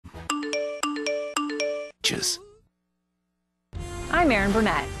I'm Erin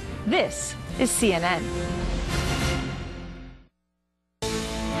Burnett. This is CNN.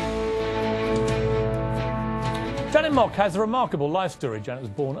 Janet Mock has a remarkable life story. Janet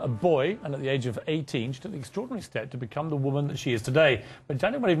was born a boy, and at the age of 18, she took the extraordinary step to become the woman that she is today. But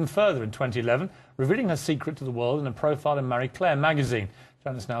Janet went even further in 2011, revealing her secret to the world in a profile in Marie Claire magazine.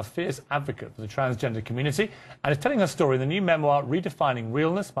 Janet's now a fierce advocate for the transgender community and is telling her story in the new memoir, Redefining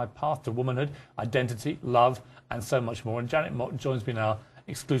Realness, My Path to Womanhood, Identity, Love, and so much more. And Janet Mock joins me now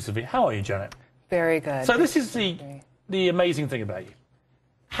exclusively. How are you, Janet? Very good. So this is the amazing thing about you.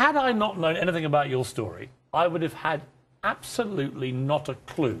 Had I not known anything about your story, I would have had absolutely not a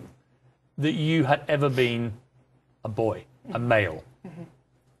clue that you had ever been a boy, a male. Mm-hmm.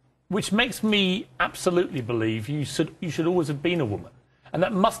 Which makes me absolutely believe you should always have been a woman. And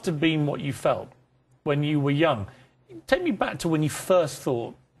that must have been what you felt when you were young. Take me back to when you first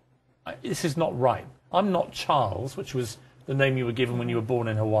thought, this is not right. I'm not Charles, which was the name you were given when you were born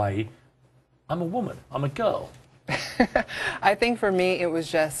in Hawaii. I'm a woman. I'm a girl. I think for me, it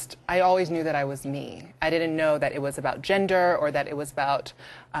was just, I always knew that I was me. I didn't know that it was about gender or that it was about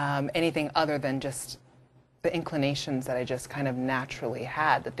anything other than just the inclinations that I just kind of naturally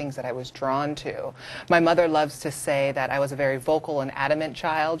had, the things that I was drawn to. My mother loves to say that I was a very vocal and adamant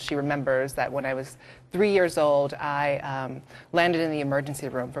child. She remembers that when I was 3 years old, I landed in the emergency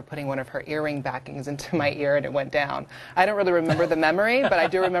room for putting one of her earring backings into my ear and it went down. I don't really remember the memory, but I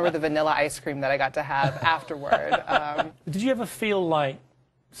do remember the vanilla ice cream that I got to have afterward. Did you ever feel like,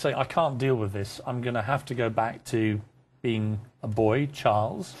 say, I can't deal with this, I'm going to have to go back to being a boy,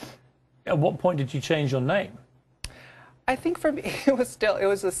 Charles? At what point did you change your name? I think for me, it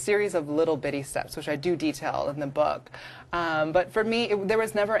was a series of little bitty steps, which I do detail in the book. But for me, there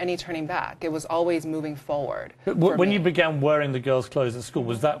was never any turning back. It was always moving forward. When you began wearing the girls' clothes at school,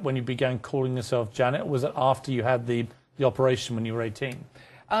 was that when you began calling yourself Janet, or was it after you had the operation when you were 18?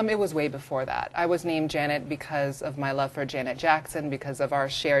 It was way before that. I was named Janet because of my love for Janet Jackson, because of our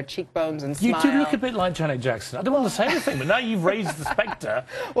shared cheekbones and smile. You do look a bit like Janet Jackson. I don't want to say anything, but now you've raised the spectre.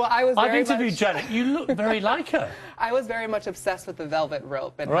 Well, I've interviewed Janet. You look very like her. I was very much obsessed with the Velvet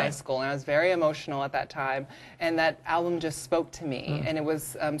Rope in high school, and I was very emotional at that time. And that album just spoke to me, and it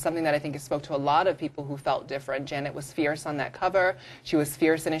was something that I think it spoke to a lot of people who felt different. Janet was fierce on that cover. She was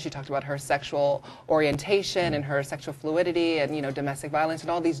fierce in it. She talked about her sexual orientation and her sexual fluidity and, you know, domestic violence and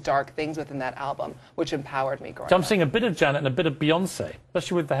all these dark things within that album, which empowered me growing up. I'm seeing a bit of Janet and a bit of Beyonce,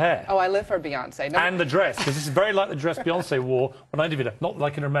 especially with the hair. Oh, I live for Beyonce. And the dress, because this is very like the dress Beyonce wore when I interviewed her. Not that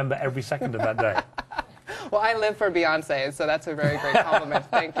I can remember every second of that day. Well, I live for Beyonce, so that's a very great compliment.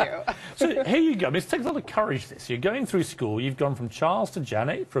 Thank you. So here you go. I mean, it takes a lot of courage, this. You're going through school. You've gone from Charles to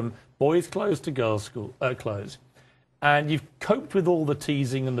Janet, from boys' clothes to girls' clothes. And you've coped with all the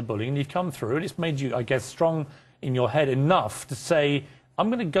teasing and the bullying, and you've come through, and it's made you, I guess, strong in your head enough to say, I'm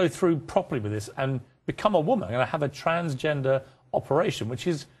going to go through properly with this and become a woman. I'm going to have a transgender operation, which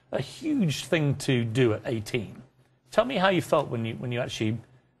is a huge thing to do at 18. Tell me how you felt when you actually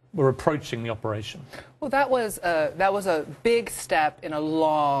were approaching the operation. Well, that was a big step in a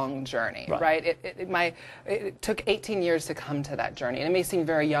long journey, right? It took 18 years to come to that journey, and it may seem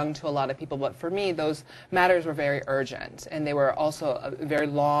very young to a lot of people, but for me, those matters were very urgent, and they were also a very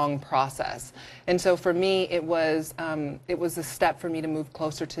long process. And so for me, it was a step for me to move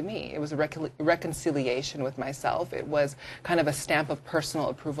closer to me. It was a reconciliation with myself. It was kind of a stamp of personal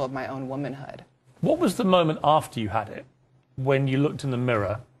approval of my own womanhood. What was the moment after you had it, when you looked in the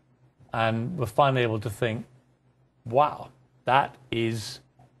mirror and were finally able to think, wow, that is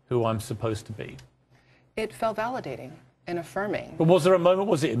who I'm supposed to be? It felt validating and affirming. But was there a moment,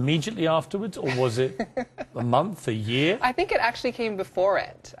 was it immediately afterwards, or was it a month, a year? I think it actually came before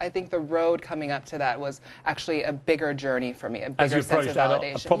it. I think the road coming up to that was actually a bigger journey for me, a bigger sense of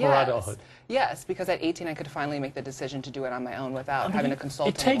validation. A proper adulthood. Yes, because at 18 I could finally make the decision to do it on my own without having to consult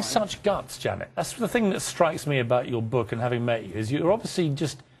anyone. It takes such guts, Janet. That's the thing that strikes me about your book and having met you, is you're obviously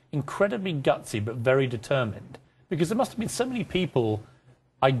just incredibly gutsy but very determined. Because there must have been so many people,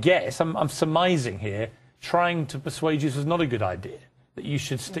 I guess, I'm surmising here, trying to persuade you this was not a good idea, that you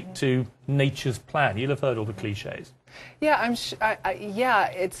should stick to nature's plan. You'll have heard all the cliches. Yeah,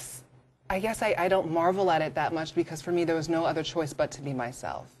 I guess I don't marvel at it that much, because for me there was no other choice but to be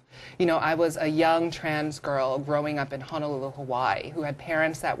myself. You know, I was a young trans girl growing up in Honolulu, Hawaii, who had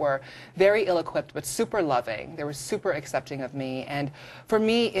parents that were very ill-equipped but super loving. They were super accepting of me. And for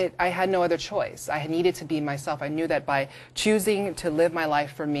me, I had no other choice. I needed to be myself. I knew that by choosing to live my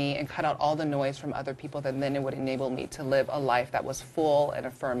life for me and cut out all the noise from other people, then it would enable me to live a life that was full and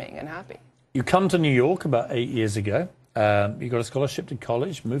affirming and happy. You come to New York about 8 years ago. You got a scholarship to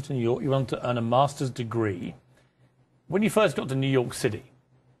college, moved to New York. You wanted to earn a master's degree. When you first got to New York City,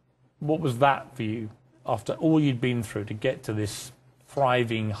 what was that for you after all you'd been through to get to this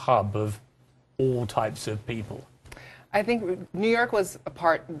thriving hub of all types of people? I think New York was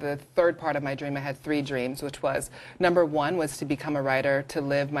the third part of my dream. I had 3 dreams, which was, number 1 was to become a writer, to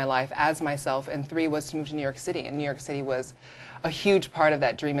live my life as myself, and 3 was to move to New York City. And New York City was a huge part of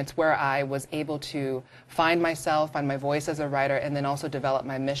that dream. It's where I was able to find myself, find my voice as a writer, and then also develop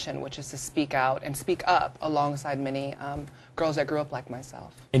my mission, which is to speak out and speak up alongside many girls that grew up like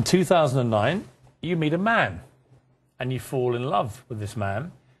myself. In 2009, you meet a man, and you fall in love with this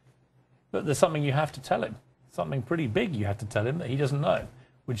man, but there's something you have to tell him. Something pretty big you have to tell him that he doesn't know,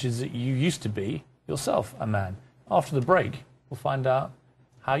 which is that you used to be yourself a man. After the break, we'll find out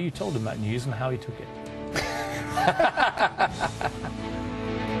how you told him that news and how he took it.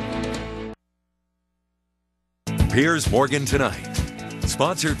 Piers Morgan Tonight,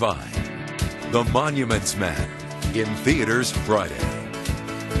 sponsored by The Monuments Man, in theaters Friday.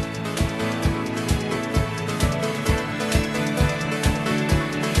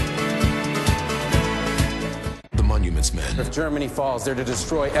 Men. If Germany falls, they're to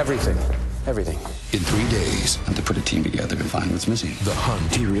destroy everything. Everything. In 3 days, and to put a team together and find what's missing. The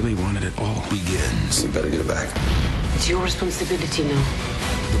hunt. He really wanted it all. Begins. We better get it back. It's your responsibility now.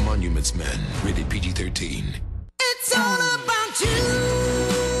 The Monuments Men, rated PG-13. It's all about you.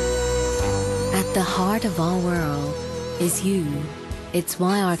 At the heart of our world is you. It's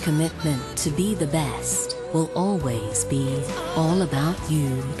why our commitment to be the best will always be all about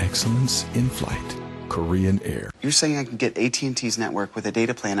you. Excellence in flight. Korean Air. You're saying I can get AT&T's network with a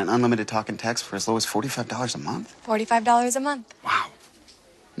data plan and unlimited talk and text for as low as $45 a month? $45 a month. Wow.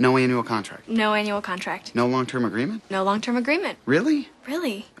 No annual contract? No annual contract. No long-term agreement? No long-term agreement. Really?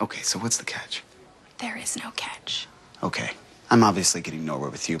 Really. Okay, so what's the catch? There is no catch. Okay. I'm obviously getting nowhere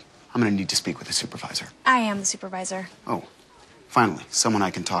with you. I'm going to need to speak with a supervisor. I am the supervisor. Oh, finally, someone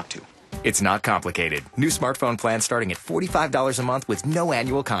I can talk to. It's not complicated. New smartphone plan starting at $45 a month with no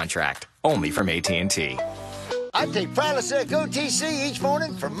annual contract. Only from AT&T. I take Prilosec OTC each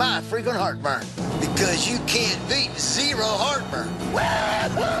morning for my frequent heartburn. Because you can't beat zero heartburn.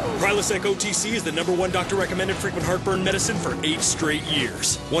 Prilosec OTC is the #1 doctor-recommended frequent heartburn medicine for 8 straight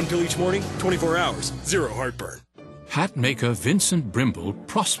years. 1 pill each morning, 24 hours, zero heartburn. Hat maker Vincent Brimble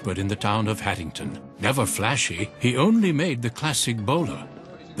prospered in the town of Hattington. Never flashy, he only made the classic bowler.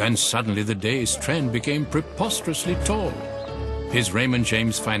 Then suddenly the day's trend became preposterously tall. His Raymond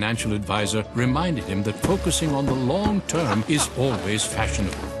James financial advisor reminded him that focusing on the long term is always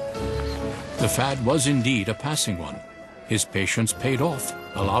fashionable. The fad was indeed a passing one. His patience paid off,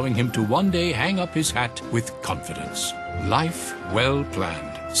 allowing him to one day hang up his hat with confidence. Life well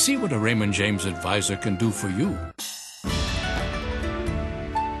planned. See what a Raymond James advisor can do for you.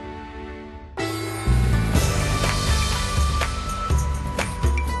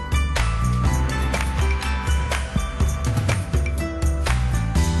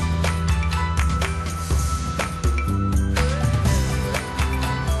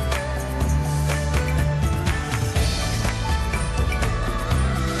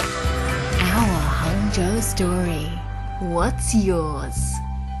 Story. What's yours?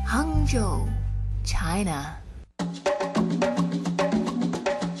 Hangzhou, China.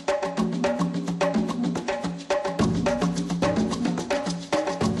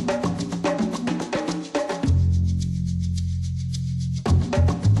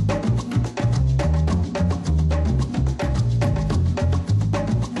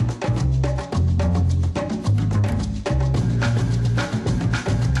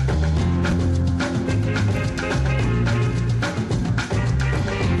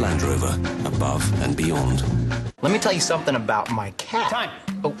 Let me tell you something about my cat. Time.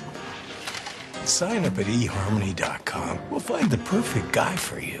 Oh. Sign up at eharmony.com. We'll find the perfect guy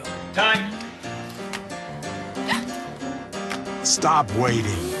for you. Time. Stop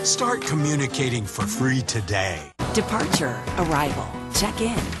waiting. Start communicating for free today. Departure, arrival,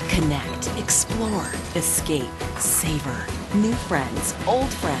 check-in, connect, explore, escape, savor, new friends, old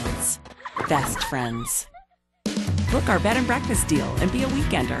friends, best friends. Book our bed and breakfast deal and be a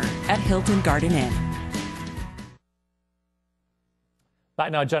weekender at Hilton Garden Inn.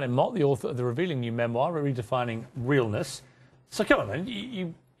 Back now, Janet Mott, the author of the revealing new memoir, Redefining Realness. So come on, then.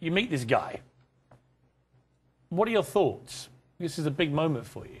 You meet this guy. What are your thoughts? This is a big moment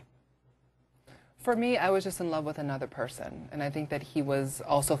for you. For me, I was just in love with another person, and I think that he was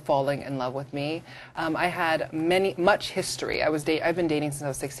also falling in love with me. I had much history. I've been dating since I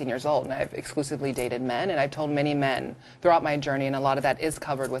was 16 years old, and I've exclusively dated men, and I've told many men throughout my journey, and a lot of that is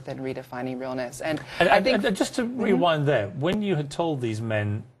covered within Redefining Realness. And I think just to rewind there, when you had told these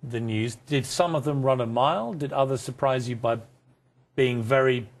men the news, did some of them run a mile? Did others surprise you by being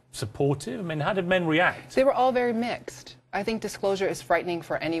very supportive? I mean, how did men react? They were all very mixed. I think disclosure is frightening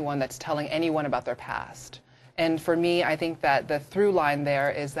for anyone that's telling anyone about their past. And for me, I think that the through line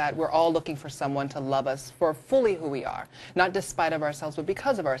there is that we're all looking for someone to love us for fully who we are, not despite of ourselves, but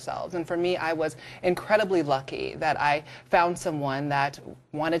because of ourselves. And for me, I was incredibly lucky that I found someone that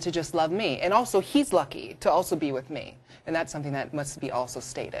wanted to just love me. And also, he's lucky to also be with me. And that's something that must be also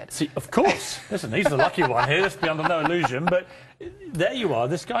stated. See, of course. Listen, he's the lucky one here. Let's be under no illusion. But there you are.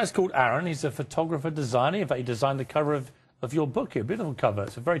 This guy's called Aaron. He's a photographer, designer. In fact, he designed the cover of your book here. Beautiful cover.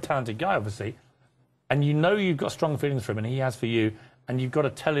 It's a very talented guy, obviously. And you know you've got strong feelings for him, and he has for you, and you've got to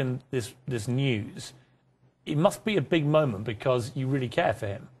tell him this news. It must be a big moment because you really care for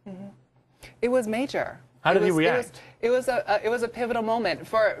him. Mm-hmm. It was major. How did he react? It was a pivotal moment.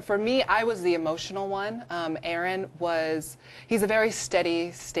 For me, I was the emotional one. Aaron he's a very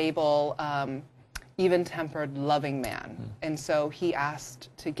steady, stable, even-tempered, loving man. And so he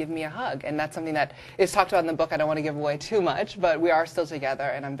asked to give me a hug. And that's something that is talked about in the book. I don't want to give away too much, but we are still together,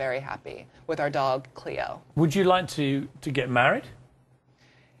 and I'm very happy with our dog, Cleo. Would you like to get married?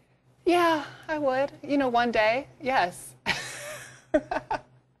 Yeah, I would. You know, one day, yes.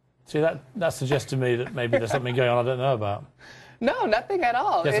 See, that suggests to me that maybe there's something going on I don't know about. No, nothing at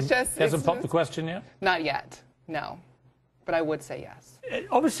all. He hasn't popped the question yet? Not yet, no. But I would say yes.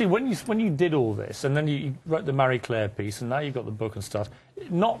 Obviously, when you did all this, and then you wrote the Marie Claire piece, and now you've got the book and stuff,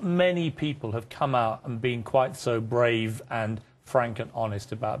 not many people have come out and been quite so brave and frank and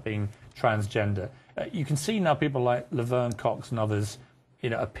honest about being transgender. You can see now people like Laverne Cox and others,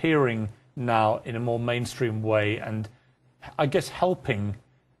 appearing now in a more mainstream way, and I guess helping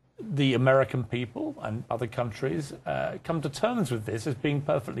the American people and other countries come to terms with this as being a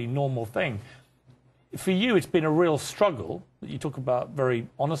perfectly normal thing. For you, it's been a real struggle that you talk about very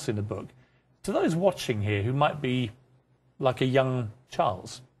honestly in the book. To those watching here who might be like a young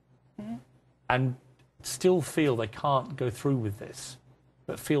Charles and still feel they can't go through with this,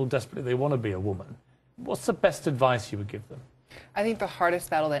 but feel desperately they want to be a woman, what's the best advice you would give them? I think the hardest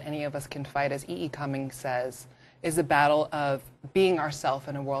battle that any of us can fight, as E.E. Cummings says, is the battle of being ourselves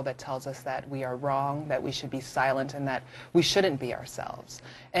in a world that tells us that we are wrong, that we should be silent, and that we shouldn't be ourselves.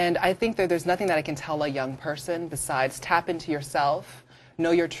 And I think that there's nothing that I can tell a young person besides tap into yourself, know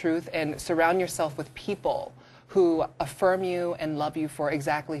your truth, and surround yourself with people who affirm you and love you for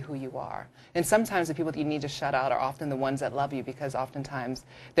exactly who you are. And sometimes the people that you need to shut out are often the ones that love you, because oftentimes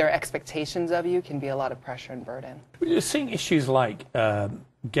their expectations of you can be a lot of pressure and burden. You're seeing issues like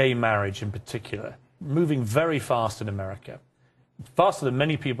gay marriage in particular moving very fast in America, faster than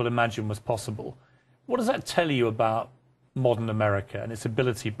many people imagined was possible. What does that tell you about modern America and its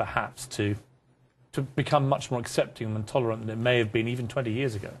ability perhaps to become much more accepting and tolerant than it may have been even 20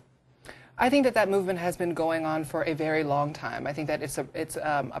 years ago? I think that movement has been going on for a very long time. I think that it's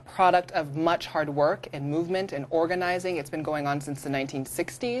a product of much hard work and movement and organizing. It's been going on since the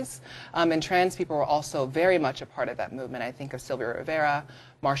 1960s. And trans people were also very much a part of that movement. I think of Sylvia Rivera,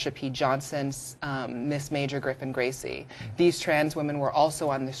 Marsha P. Johnson, Miss Major Griffin Gracie. These trans women were also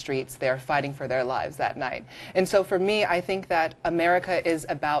on the streets there fighting for their lives that night. And so for me, I think that America is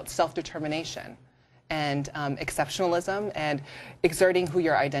about self-determination and exceptionalism and exerting who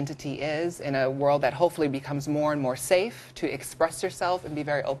your identity is in a world that hopefully becomes more and more safe to express yourself and be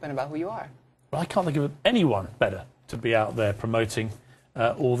very open about who you are. Well, I can't think of anyone better to be out there promoting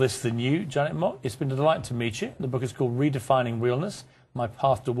all this than you, Janet Mock. It's been a delight to meet you. The book is called Redefining Realness, My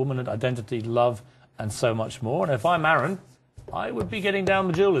Path to Womanhood, Identity, Love, and so much more. And if I'm Aaron, I would be getting down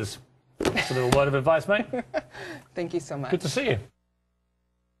the jewelers. That's a little word of advice, mate. Thank you so much. Good to see you.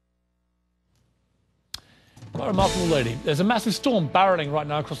 Quite a remarkable lady. There's a massive storm barreling right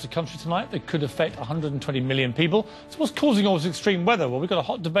now across the country tonight that could affect 120 million people. So what's causing all this extreme weather? Well, we've got a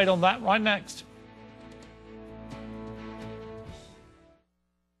hot debate on that right next.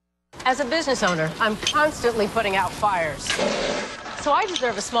 As a business owner, I'm constantly putting out fires. So I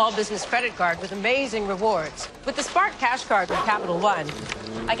deserve a small business credit card with amazing rewards. With the Spark Cash Card from Capital One,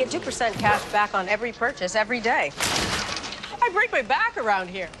 I get 2% cash back on every purchase every day. I break my back around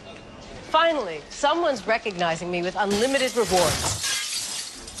here. Finally, someone's recognizing me with unlimited rewards.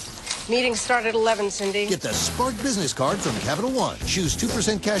 Meetings start at 11, Cindy. Get the Spark Business Card from Capital One. Choose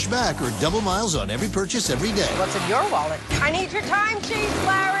 2% cash back or double miles on every purchase every day. What's in your wallet? I need your time, Chief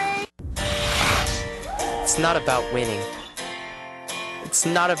Larry! It's not about winning. It's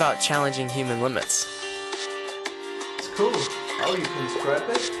not about challenging human limits. It's cool. Oh, you can scrap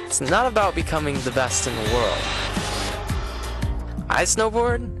it? It's not about becoming the best in the world. I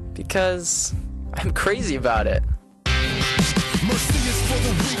snowboard because I'm crazy about it.